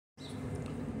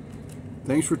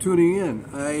Thanks for tuning in.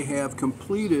 I have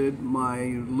completed my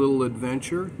little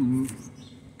adventure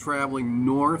traveling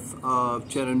north of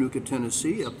Chattanooga,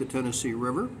 Tennessee, up the Tennessee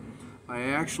River. I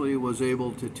actually was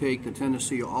able to take the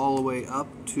Tennessee all the way up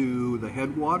to the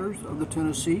headwaters of the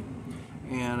Tennessee,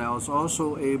 and I was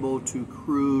also able to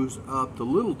cruise up the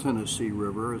Little Tennessee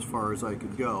River as far as I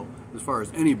could go, as far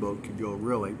as any boat could go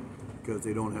really, because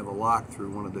they don't have a lock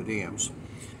through one of the dams.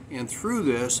 And through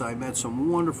this I met some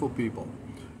wonderful people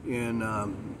in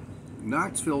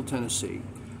Knoxville, Tennessee.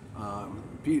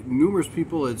 Numerous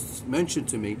people had mentioned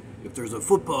to me, if there's a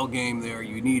football game there,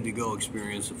 you need to go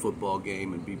experience a football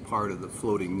game and be part of the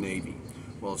floating Navy.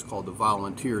 Well, it's called the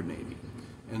Volunteer Navy.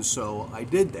 And so I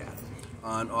did that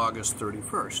on August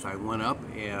 31st. I went up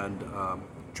and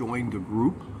joined the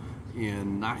group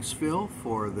in Knoxville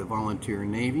for the Volunteer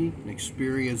Navy and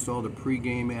experienced all the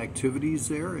pre-game activities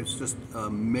there. It's just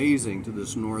amazing to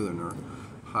this northerner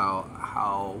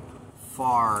how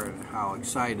far and how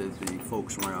excited the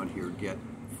folks around here get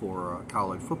for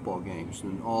college football games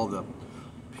and all the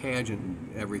pageant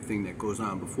and everything that goes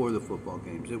on before the football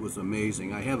games. It was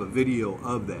amazing. I have a video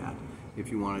of that if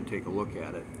you want to take a look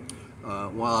at it.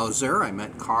 While I was there, I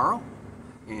met Carl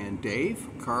and Dave.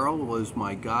 Carl was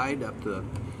my guide up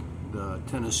the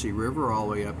Tennessee River all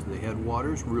the way up to the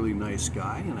headwaters. Really nice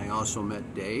guy. And I also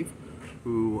met Dave,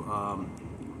 who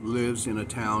lives in a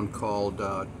town called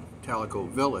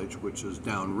Chattanooga Village, which is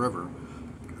downriver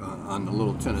on the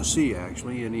Little Tennessee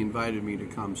actually, and he invited me to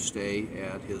come stay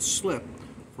at his slip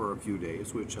for a few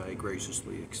days, which I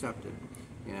graciously accepted.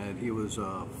 And he was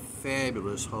a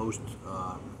fabulous host,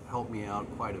 helped me out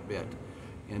quite a bit.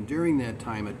 And during that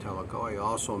time at Chattanooga, I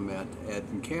also met Ed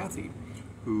and Kathy,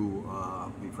 who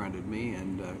befriended me,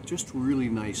 and just really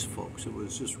nice folks. It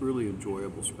was just really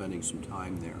enjoyable spending some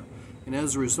time there. And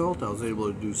as a result, I was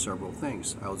able to do several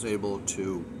things. I was able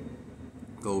to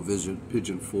go visit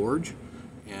Pigeon Forge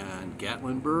and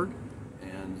Gatlinburg,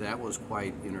 and that was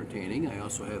quite entertaining. I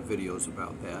also have videos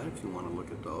about that if you want to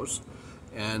look at those.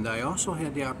 And I also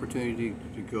had the opportunity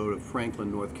to go to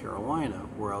Franklin, North Carolina,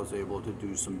 where I was able to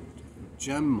do some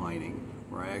gem mining,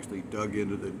 where I actually dug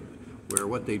into where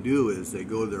what they do is they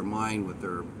go to their mine with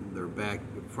their back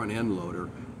front end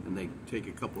loader, and they take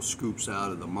a couple scoops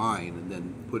out of the mine and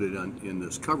then put it in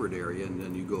this covered area, and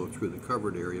then you go through the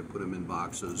covered area, put them in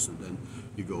boxes, and then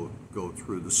you go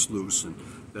through the sluice. And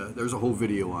there's a whole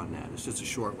video on that. It's just a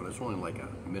short one. It's only like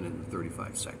a minute and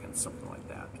 35 seconds, something like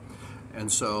that.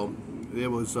 And so it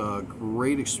was a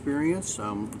great experience.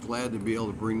 I'm glad to be able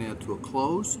to bring that to a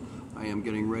close. I am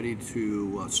getting ready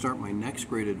to start my next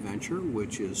great adventure,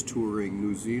 which is touring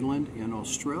New Zealand and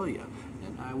Australia.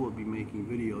 And I will be making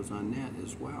videos on that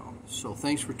as well. So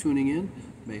thanks for tuning in.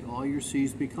 May all your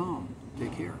seas be calm.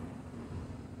 Take care.